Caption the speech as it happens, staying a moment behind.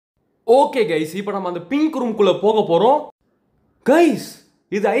Okay guys, இப்போ நம்ம அந்த பிங்க் ரூம்குள்ள போக போறோம். கைஸ்,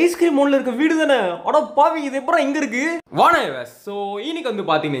 இது ஐஸ்கிரீம் ஒன்ல இருக்க வீடு தானே? அட பாவி, இது எப்பறம் இங்க இருக்கு? வானே. ஸோ இன்னைக்கு வந்து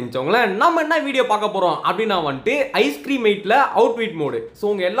பாத்தீங்கன்னு நினைச்சோங்களேன், நம்ம என்ன வீடியோ பார்க்க போறோம் அப்படின்னா வந்துட்டு ஐஸ்கிரீம் எயிட்ல அவுட்விட் மோடு. ஸோ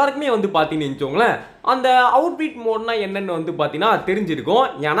உங்க எல்லாருக்குமே வந்து பாத்தீங்கன்னு நினைச்சோங்களேன், அந்த அவுட்விட் மோட்னா என்னன்னு வந்து பாத்தீங்கன்னா தெரிஞ்சிருக்கும்.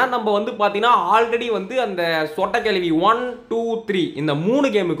 ஏன்னா நம்ம வந்து பாத்தீங்கன்னா ஆல்ரெடி வந்து அந்த சொட்ட கேள்வி 1, 2, 3 இந்த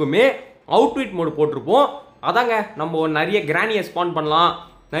 3 கேமுக்குமே அவுட்விட் மோடு போட்டிருப்போம். அதாங்க நம்ம நிறைய கிரானியை ஸ்பான் பண்ணலாம்,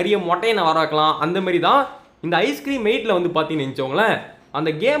 நிறைய மொட்டையை வர வைக்கலாம். அந்த மாதிரி தான் இந்த ஐஸ்கிரீம் எயிட்ல வந்து பார்த்தீங்கன்னு நினச்சோங்களேன், அந்த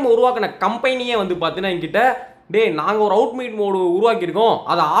கேம் உருவாக்கின கம்பெனியே வந்து பார்த்தீங்கன்னா என்கிட்ட நாங்கள் ஒரு அவுட்விட் மோடு உருவாக்கியிருக்கோம்,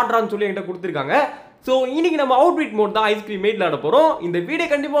 அதை ஆர்டரான்னு சொல்லி என்கிட்ட கொடுத்துருக்காங்க. ஸோ இன்னைக்கு நம்ம அவுட்விட் மோட் தான் ஐஸ்கிரீம் எயிட்ல ஆட போகிறோம். இந்த வீடியோ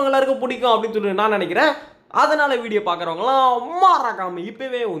கண்டிப்பாக எல்லாருக்கும் பிடிக்கும் அப்படின்னு சொல்லி நான் நினைக்கிறேன். அதனால வீடியோ பார்க்குறவங்களாம் மறக்காம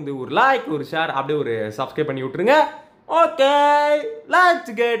இப்போவே வந்து ஒரு லைக், ஒரு ஷேர், அப்படியே ஒரு சப்ஸ்கிரைப் பண்ணி விட்டுருங்க. Okay, let's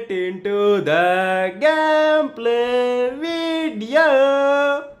get into the gameplay video.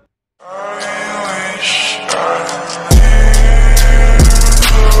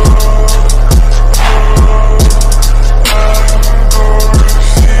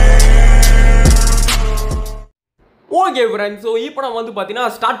 Okay friends, so இப்போ நம்ம வந்து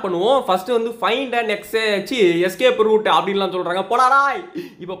பார்த்தீங்கன்னா ஸ்டார்ட் பண்ணுவோம். ஃபர்ஸ்ட் வந்து ஃபைண்ட் அண்ட் எஸ்கேப் ரூட் அப்படின்லாம் சொல்கிறாங்க. போடாராய்,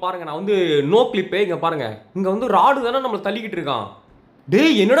 இப்போ பாருங்க, நான் வந்து நோ கிளிப்பு இங்கே பாருங்க, இங்கே வந்து ராடு தானே நம்மளை தள்ளிக்கிட்டு இருக்கான்.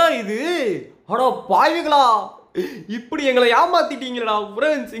 டேய் என்னடா இது? அடோ பாவிகளா, இப்படி எங்களை ஏமாத்திட்டீங்களா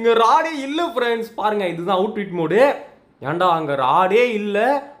ஃப்ரெண்ட்ஸ்? இங்கே ராடே இல்லை ஃப்ரெண்ட்ஸ். பாருங்க, இதுதான் அவுட்விட் மோடு. ஏன்டா அங்கே ராடே இல்லை,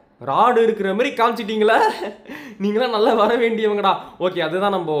 ராடு இருக்கிற மாதிரி காமிச்சிட்டீங்களா? நீங்களாம் நல்லா வர வேண்டியவங்கடா. ஓகே,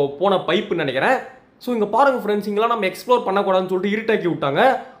 அதுதான் நம்ம போன பைப்புன்னு நினைக்கிறேன். ஸோ இங்கே பாருங்கள் ஃப்ரெண்ட்ஸ், இங்கெல்லாம் நம்ம எக்ஸ்ப்ளோர் பண்ணக்கூடாதுன்னு சொல்லிட்டு இருட்டாக்கி விட்டாங்க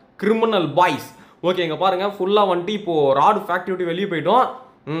கிரிமினல் பாய்ஸ். ஓகே, இங்கே பாருங்கள், ஃபுல்லாக வந்துட்டு இப்போது ராடு ஃபேக்ட்ரி விட்டு வெளியே போயிட்டோம்.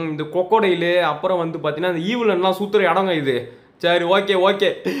 இந்த கொக்கோடைலு அப்புறம் வந்து பார்த்தீங்கன்னா இந்த ஈவிலன்லாம் சுற்றுற இடங்க இது. சரி, ஓகே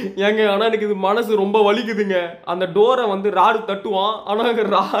ஏங்க, ஆனால் எனக்கு இது மனசு ரொம்ப வலிக்குதுங்க. அந்த டோரை வந்து ராடு தட்டுவான், ஆனால் அங்கே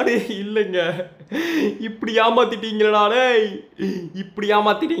ராடே இல்லைங்க. இப்படி ஏமாத்திட்டீங்களா? டேய் இப்படி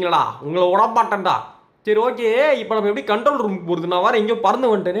ஏமாத்திட்டீங்களா? உங்களை உடம்பாட்டேன்டா. சரி ஓகே, இப்போ நம்ம எப்படி கண்ட்ரோல் ரூமுக்கு போகிறது? நான் வேறு எங்கேயோ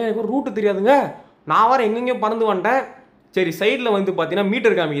பறந்து வந்துட்டேனே, எனக்கு ரூட்டு தெரியாதுங்க. நான் வேறு எங்கெங்கேயோ பறந்து வந்துட்டேன். சரி, சைடில் வந்து பார்த்தீங்கன்னா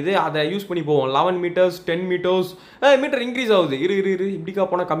மீட்டர் காமிக்குது, அதை யூஸ் பண்ணி போவோம். 11 மீட்டர்ஸ், 10 மீட்டர்ஸ், மீட்டர் இன்க்ரீஸ் ஆகுது. இரு இப்படிக்கா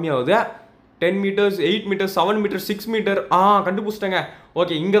போனால் கம்மியாகுது. 10 metres, 8 metres, 7 metre, 6 metre. கண்டுபிடிச்சிட்டேங்க.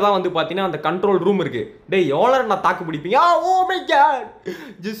 Okay, இங்கே தான் வந்து பார்த்தீங்கன்னா அந்த கண்ட்ரோல் ரூம் இருக்குது. டேய் எவ்வளோ நான் தாக்கு பிடிப்பீங்க? Oh my God,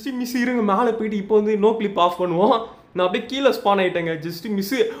 just miss. இருங்க, மேலே போயிட்டு இப்போ வந்து நோ கிளிப் ஆஃப் பண்ணுவோம். நான் அப்படியே கீழே ஸ்பான் ஆகிட்டேங்க, ஜஸ்ட்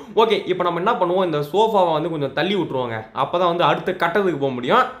மிஸ்ஸு. ஓகே, இப்போ நம்ம என்ன பண்ணுவோம், இந்த சோஃபாவை வந்து கொஞ்சம் தள்ளி விட்ருவோங்க. அப்போ தான் வந்து அடுத்த கட்டத்துக்கு போக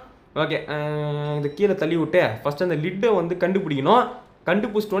முடியும். ஓகே, இந்த கீழே தள்ளி விட்டு ஃபஸ்ட்டு அந்த லிட்டை வந்து கண்டுபிடிக்கணும்.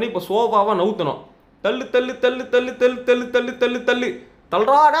 கண்டுபிடிச்சிட்டோன்னே இப்போ சோஃபாவை நவுத்தணும். தள்ளு தள்ளு தள்ளு தள்ளு தள்ளு தள்ளு தள்ளு தள்ளு தள்ளு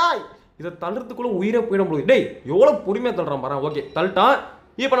தள்ளுறாடா. இதை தள்ளுறதுக்குள்ளே உயிரை போயிட முடியுது. டேய் எவ்வளோ பொறுமையாக தள்ளுறான் பாரு. ஓகே, தள்ளிட்டான்.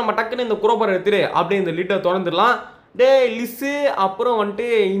 இப்போ நம்ம டக்குன்னு இந்த குரோபரை எடுத்துட்டு அப்படியே இந்த லிட்டை திறந்துடலாம். டே லிஸ்ஸு, அப்புறம் வந்துட்டு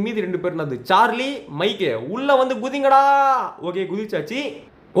மீதி 2 பேர் என்னது, சார்லி, மைக்கு, உள்ளே வந்து குதிங்கடா. ஓகே, குதிச்சாச்சு.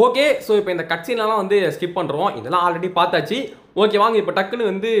 ஓகே, ஸோ இப்போ இந்த கட்சினெலாம் வந்து ஸ்கிப் பண்ணுறோம், இதெல்லாம் ஆல்ரெடி பார்த்தாச்சு. ஓகே வாங்க, இப்போ டக்குன்னு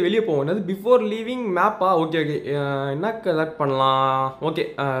வந்து வெளியே போவோம். என்னது பிஃபோர் லீவிங் மேப்பா? ஓகே என்ன கலெக்ட் பண்ணலாம்? ஓகே,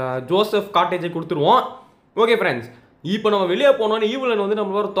 ஜோசப் காட்டேஜை கொடுத்துருவோம். ஓகே ஃப்ரெண்ட்ஸ், இப்போ நம்ம வெளியே போனோன்னு ஈவிலன் வந்து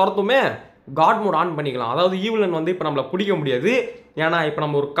நம்மள துரத்துமே காட் மோட் ஆன் பண்ணிக்கலாம். அதாவது ஈவிலன் வந்து இப்போ நம்மளை பிடிக்க முடியாது, ஏன்னா இப்போ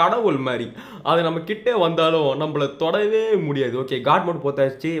நம்ம ஒரு கடவுள் மாதிரி, அது நம்ம கிட்டே வந்தாலும் நம்மளை தொடவே முடியாது. Okay, God mode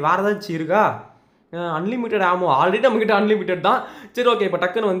போத்தாச்சு. வேறு ஏதாச்சும் இருக்கா? அன்லிமிட்டட் ஆமோ, ஆல்ரெடி நம்மக்கிட்ட அன்லிமிட்டட் தான். சரி ஓகே, இப்போ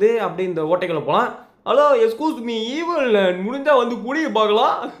டக்குன்னு வந்து அப்படியே இந்த ஓட்டைகளை போகலாம். ஹலோ எஸ்கூஸ் மீ ஈவல், முடிஞ்சால் வந்து புடிய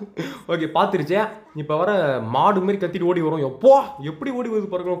பார்க்கலாம். ஓகே, பார்த்துருச்சே. இப்போ வர மாடு மாதிரி கத்திட்டு ஓடி வரும். எப்போ எப்படி ஓடி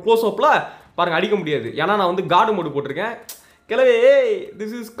வருது பாருங்க, க்ளோஸ் அப்பில் பாருங்கள். அடிக்க முடியாது, ஏன்னா நான் வந்து காட் மோடு போட்டிருக்கேன். கிளவே,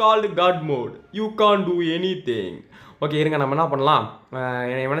 this is called God mode, you Khan do any thing. Okay இருங்க, நம்ம என்ன பண்ணலாம்,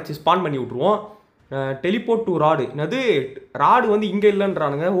 எவனாச்சும் ஸ்பான் பண்ணி விட்ருவோம். Teleport to rod. என்னது ராடு வந்து இங்கே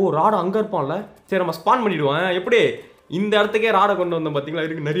இல்லைன்றானுங்க. ஓ, ராடு அங்கே இருப்பான்ல. சரி நம்ம ஸ்பான் பண்ணிவிடுவோம். எப்படி இந்த இடத்துக்கே ராடை கொண்டு வந்தோம் பார்த்தீங்களா?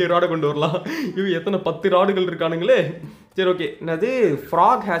 இருக்கு, நிறைய ராடை கொண்டு வரலாம். இது எத்தனை 10 ராடுகள் இருக்கானுங்களே. சரி ஓகே, என்னது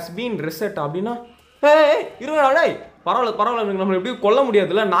ஃப்ராக் ஹேஸ் பீன் ரிசெட் அப்படின்னா? இருங்கடா, பரவாயில்ல நம்மளை எப்படியும் கொல்ல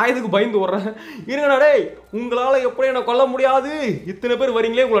முடியாதுல்ல, நான் எதுக்கு பயந்து வர்றேன்? இருங்கடா, உங்களால் எப்படி என்ன கொல்ல முடியாது? இத்தனை பேர்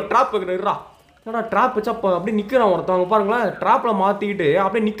வரீங்களே, உங்களை ட்ராப் வைக்கிறா. ஏன்னா ட்ராப் வச்சா அப்படியே நிற்கிறான் ஒருத்தவங்க பாருங்களேன், ட்ராப்பில் மாற்றிக்கிட்டு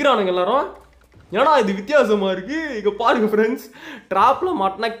அப்படியே நிற்கிறானுங்க எல்லாரும். ஏன்னா இது வித்தியாசமாக இருக்குது. இங்கே பாருங்க ஃப்ரெண்ட்ஸ், ட்ராப்பில்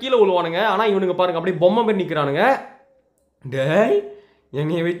மாட்டினா கீழே விழுவானுங்க, ஆனால் இவனுங்க பாருங்க அப்படியே பொம்மை மாதிரி நிற்கிறானுங்க. டேய்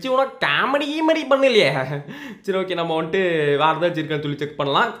என்னைய வச்சு உனக்கு காமெடி பண்ணலையே. சரி ஓகே, நம்ம வந்துட்டு வேறு ஏதாச்சும் இருக்கான்னு சொல்லி செக்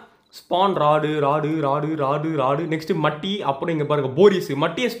பண்ணலாம். Span rod. நெக்ஸ்ட்டு மட்டி, அப்புறம் இங்கே பாருங்கள் போரிஸ்.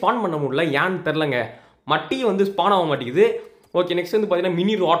 மட்டியை ஸ்பான் பண்ண முடியல, ஏன்னு தெரிலங்க, மட்டியை வந்து ஸ்பான் ஆக மாட்டேங்குது. ஓகே, நெக்ஸ்ட் வந்து பார்த்தீங்கன்னா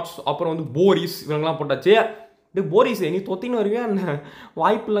மினி ராட்ஸ், அப்புறம் வந்து போரிஸ், இவங்கெல்லாம் போட்டாச்சு. டே போரிஸ் நீ தொத்தின்னு வருவியா என்ன?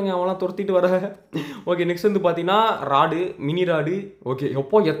 வாய்ப்பு இல்லைங்க அவன்லாம் துரத்திட்டு வர. ஓகே நெக்ஸ்ட் வந்து பார்த்தீங்கன்னா ராடு, மினி ராடு. ஓகே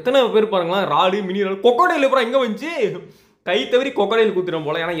எப்போ எத்தனை பேர் பாருங்களேன், ராடு மினி ராடு. கொக்கோடையில் அப்புறம் எங்கே வந்துச்சு? கை தவறி கொக்கோடையில் குத்துறோம்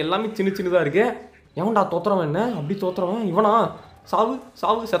போல, ஏன்னா எல்லாமே சின்ன சின்னதாக இருக்கு. எவன்டா தோத்துறவன் என்ன அப்படி தோத்துறவன்? இவனா? சாவு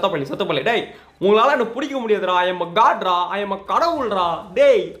சாவு செத்தப்பள்ளி. டேய் உங்களால் என்ன பிடிக்க முடியாதுடா. I am a காட்ரா, I am a கடவுள்ரா.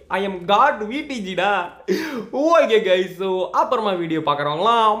 டேய் I M card விடிஜிடா. Okay guys, so அப்புறமா வீடியோ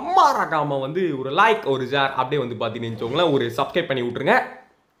பார்க்குறவங்களாம் மறக்காம வந்து ஒரு லைக் ஒரு ஷேர் அப்படியே வந்து பார்த்தீங்கன்னு வச்சுக்கோங்களேன், ஒரு சப்ஸ்கிரைப் பண்ணி விட்ருங்க.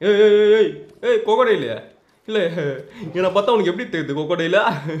 ஏய் கொக்கோடையில் இல்லை என்னை பார்த்தா உனக்கு எப்படி தெரியுது கொக்கோடையில்?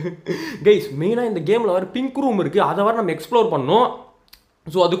 கைஸ் மெயினாக இந்த கேமில் வர பிங்க் ரூம் இருக்குது, அதை வர நம்ம எக்ஸ்ப்ளோர் பண்ணோம்.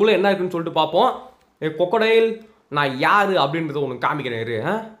 ஸோ அதுக்குள்ளே என்ன இருக்குன்னு சொல்லிட்டு பார்ப்போம். கொக்கோடைல் நான் யார் அப்படின்றத உனக்கு காமிக்கிறேன்.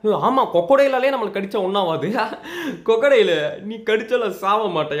 ஆமாம் கொக்கோடையிலாலே நம்மளுக்கு கடிச்சா ஒன்றாவாது. கொக்கோடையில் நீ கடிச்சால சாவ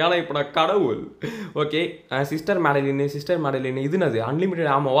மாட்டேன், ஏன்னா இப்போ நான் கடவுள். ஓகே சிஸ்டர் மேடலின்னு இதுனது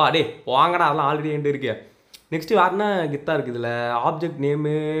அன்லிமிட்டட் ஆமாவா? டே வாங்கடா, அதெல்லாம் ஆல்ரெடி என்கிட்ட இருக்கு. நெக்ஸ்ட்டு வேறுனா கெத்தாக இருக்குது இதில். Object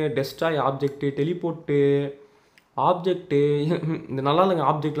name, destroy object, டெலிபோர்ட்டு object. இந்த நல்லா இல்லைங்க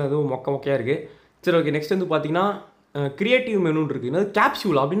ஆப்ஜெக்டில் எதுவும் மொக்கையாக இருக்குது. சரி ஓகே நெக்ஸ்ட் வந்து பார்த்தீங்கன்னா க்ரியேட்டிவ் மெனுன்னு இருக்குது. என்னது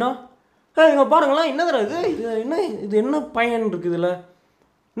கேப்சூல் அப்படின்னா? இங்கே பாருங்களேன் என்னது இது என்ன பயன் இருக்குது இதில்?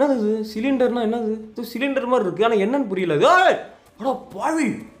 என்னது இது சிலிண்டர்னா? என்னது இது சிலிண்டர் மாதிரி இருக்குது, ஆனால் என்னன்னு புரியல. இது அடா பாவி,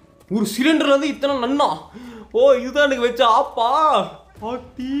 ஒரு சிலிண்டர் வந்து இத்தனை நன்னா. ஓ இதுதான் எனக்கு வச்ச ஆப்பா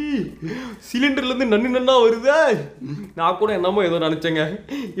ஆட்டி. சிலிண்டர்லேருந்து நன்னா வருது. நான் கூட என்னமோ ஏதோ நினச்சேங்க.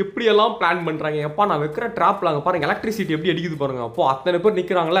 எப்படியெல்லாம் பிளான் பண்ணுறாங்க. எப்பா நான் வைக்கிற ட்ராப்பில் அங்கே பாருங்கள் எலக்ட்ரிசிட்டி எப்படி அடிக்குது பாருங்கள். அப்போ அத்தனை பேர்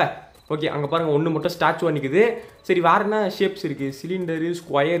நிற்கிறாங்களே. ஓகே அங்கே பாருங்கள் ஒன்று மட்டும் ஸ்டாச்சுவாக நிற்குது. சரி வேறு என்ன ஷேப்ஸ் இருக்குது? Cylinder,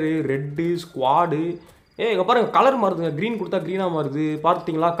 square, red, squad. இங்கே பாருங்கள் கலர் மாறுதுங்க. க்ரீன் கொடுத்தா க்ரீனாக மாறுது,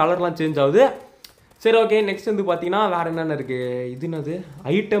 பார்த்தீங்களா? கலர்லாம் சேஞ்ச் ஆகுது. சரி ஓகே நெக்ஸ்ட் வந்து பார்த்தீங்கன்னா வேறு என்னென்ன இருக்குது? இது என்னது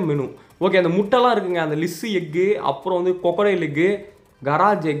ஐட்டம் மெனு. ஓகே அந்த முட்டைலாம் இருக்குங்க, அந்த லிஸ்ஸு எக்கு, அப்புறம் வந்து கொக்கடைல் egg,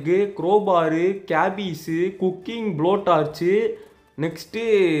 garage egg, க்ரோபாரு, கேபீஸு, cooking flow torch, next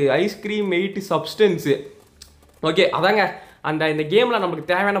ice cream 8 substance. Okay அதாங்க இந்த கேமில் நம்மளுக்கு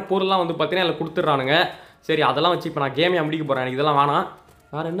தேவையான பொருள்லாம் வந்து பார்த்தீங்கன்னா அதில் கொடுத்துட்றானுங்க. சரி அதெல்லாம் வச்சு இப்போ நான் கேமே முடிக்க போகிறேன், எனக்கு இதெல்லாம் வேணாம்.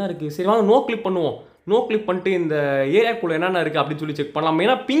 வேறு என்ன இருக்குது? சரி வாங்க நோ கிளிக் பண்ணுவோம். நோ கிளிக் பண்ணிட்டு இந்த ஏரியாக்குள்ளே என்னென்ன இருக்குது அப்படின்னு சொல்லி செக் பண்ணலாம்.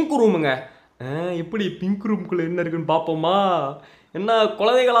 மெயினாக பிங்க் ரூமுங்க. எப்படி பிங்க் ரூம்குள்ளே என்ன இருக்குன்னு பார்ப்போமா? என்ன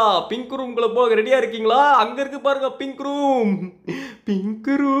குழந்தைகளா பிங்க் ரூம்குள்ளே போக ரெடியாக இருக்கீங்களா? அங்கே இருக்கு பாருங்க pink room.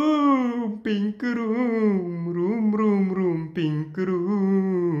 Pink room pink room room room room pink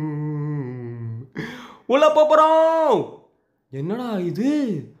room. உள்ள போகிறோம். என்னடா இது?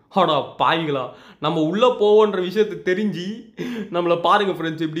 ஆடா பாய்களா, நம்ம உள்ளே போவோன்ற விஷயத்தை தெரிஞ்சு நம்மளை பாருங்கள்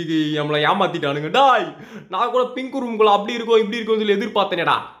ஃப்ரெண்ட்ஸ் எப்படி நம்மளை ஏமாற்றிட்டானுங்க. டாய் நான் கூட பிங்க் ரூம்குள்ளே அப்படி இருக்கோம் இப்படி இருக்கோன்னு சொல்லி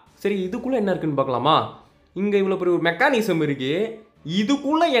எதிர்பார்த்தேனேடா. சரி இதுக்குள்ளே என்ன இருக்குன்னு பார்க்கலாமா? இங்கே இவ்வளோ பெரிய ஒரு மெக்கானிசம் இருக்குது,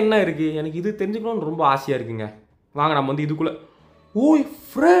 இதுக்குள்ளே என்ன இருக்குது? எனக்கு இது தெரிஞ்சுக்கணும்னு ரொம்ப ஆசையாக இருக்குங்க. வாங்க நம்ம வந்து இதுக்குள்ளே. ஓய்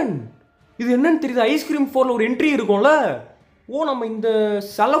ஃப்ரெண்ட் இது என்னன்னு தெரியுது? ஐஸ்கிரீம் 4ல் ஒரு என்ட்ரி இருக்கும்ல. ஓ நம்ம இந்த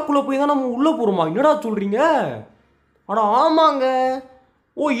செலக்குள்ளே போய் தான் நம்ம உள்ளே போகிறோமா? என்னடா சொல்கிறீங்க? அடா ஆமாங்க.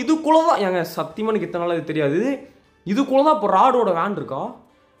 ஓ இதுக்குள்ளே தான் ஏங்க சத்தியமாக எனக்கு இத்தனை நாள் இது தெரியாது. இதுக்குள்ளே தான் இப்போ ராடோட வேன் இருக்கா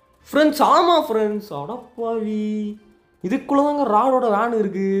ஃப்ரெண்ட்ஸ்? ஆமாம் ஃப்ரெண்ட்ஸ். அடப்பாவி இதுக்குள்ளே தாங்க ராடோட வேன்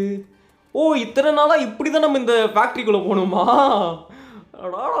இருக்குது. ஓ இத்தனை நாளாக இப்படி தான் நம்ம இந்த ஃபேக்ட்ரிக்குள்ளே போகணுமா?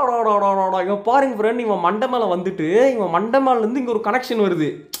 இங்கே பாருங்க ஃப்ரெண்ட், இவன் மண்டை மேலே வந்துட்டு இவன் மண்டை மேலேருந்து இங்கே ஒரு கனெக்ஷன் வருது.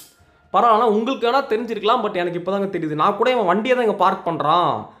 பரவாயில்ல உங்களுக்கு வேணால் தெரிஞ்சிருக்கலாம், பட் எனக்கு இப்போ தாங்க தெரியுது. நான் கூட இவன் வண்டியை தான் இங்கே பார்க்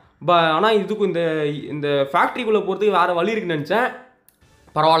பண்ணுறான். ஆனால் இதுக்கும் இந்த ஃபேக்ட்ரிக்குள்ளே போகிறதுக்கு வேறு வழி இருக்குன்னு நினச்சேன்.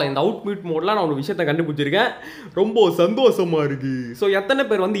 பரவாயில்ல இந்த அவுட்விட் மோடில் நான் ஒரு விஷயத்தை கண்டுபிடிச்சிருக்கேன், ரொம்ப சந்தோஷமாக இருக்குது. ஸோ எத்தனை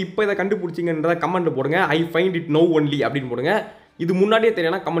பேர் வந்து இப்போ இதை கண்டுபிடிச்சிங்கன்றத கமெண்ட் போடுங்க. I find it no only அப்படின்னு போடுங்க. இது முன்னாடியே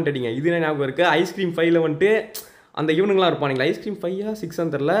தெரியும்னா கமெண்ட் அடிங்க. இது என்ன ஞாபகம் இருக்குது? ஐஸ்கிரீம் 5ல் வந்துட்டு அந்த இவனுங்களாம் இருப்பானுங்களா, ஐஸ்கிரீம் 5 6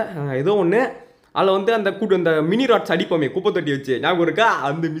 தெரில ஏதோ ஒன்று. அதில் வந்து அந்த மினி ராட்ஸ் அடிப்போமே குப்பை தட்டி வச்சு, ஞாபகம் இருக்கா?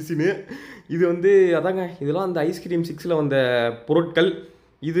 அந்த மிஷினு இது வந்து அதாங்க. இதெல்லாம் அந்த ஐஸ்கிரீம் 6ல் வந்த பொருட்கள்.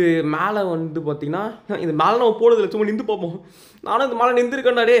 இது மேலே வந்து பார்த்தீங்கன்னா இது மேலே நம்ம போடுறதுல சும்மா நின்று பார்ப்போம். நானும் இந்த மேலே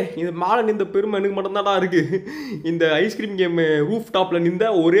நின்றுருக்கேன்டாடே. இது மேலே நின்ற பெருமை எனக்கு மட்டும்தான்டா இருக்குது. இந்த ஐஸ்கிரீம் கேமு ரூஃப் டாப்பில்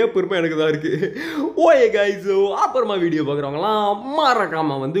நின்ற ஒரே பெருமை எனக்கு தான் இருக்குது. ஓகே கைஸ், அப்புறமா வீடியோ பார்க்குறவங்களாம்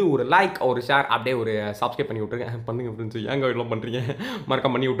மறக்காமல் வந்து ஒரு லைக் ஒரு ஷேர் அப்படியே ஒரு சப்ஸ்கிரைப் பண்ணி விட்ருங்க. பண்ணுங்க ஃப்ரெண்ட்ஸ், ஏங்க இதெல்லாம் பண்ணுறீங்க?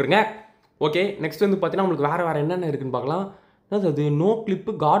 மறக்காம பண்ணி விட்ருங்க. ஓகே நெக்ஸ்ட் வந்து பார்த்தீங்கன்னா உங்களுக்கு வேறு என்னென்ன இருக்குதுன்னு பார்க்கலாம். அது no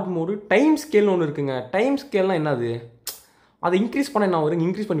clip, God mode, time ஸ்கேல்னு ஒன்று இருக்குங்க. டைம் ஸ்கேல்னால் என்னது? அதை இன்க்ரீஸ் பண்ண என்ன வரும்?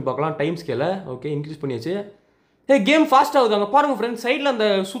 இன்க்ரீஸ் பண்ணி பார்க்கலாம் டைம் ஸ்கேலை. ஓகே இன்க்ரீஸ் பண்ணியாச்சு. கேம் ஃபாஸ்ட் ஆகுது. அங்கே பாருங்கள் ஃப்ரெண்ட்ஸ், சைடில் அந்த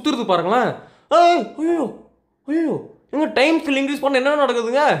சுற்றுறது பாருங்களேன். ஐயோ ஐயோ எங்க டைம் ஸ்கேல் இன்க்ரீஸ் பண்ண என்ன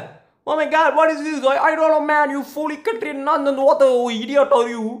நடக்குதுங்க? Oh my god, what is this? I don't know man, you fully country nonsense. What the idiot are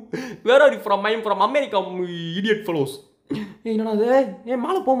you? Where are you from? I'm from America, idiot fellows. என்னடா அது?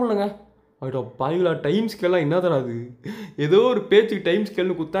 மேலே போக முடியலங்க. ஐயோ பாய்களா, time ஸ்கேல்லாம் என்ன தராது? ஏதோ ஒரு பேச்சுக்கு டைம்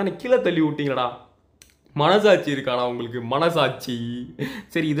ஸ்கேல்னு குத்தா கீழே தள்ளி விட்டீங்களடா.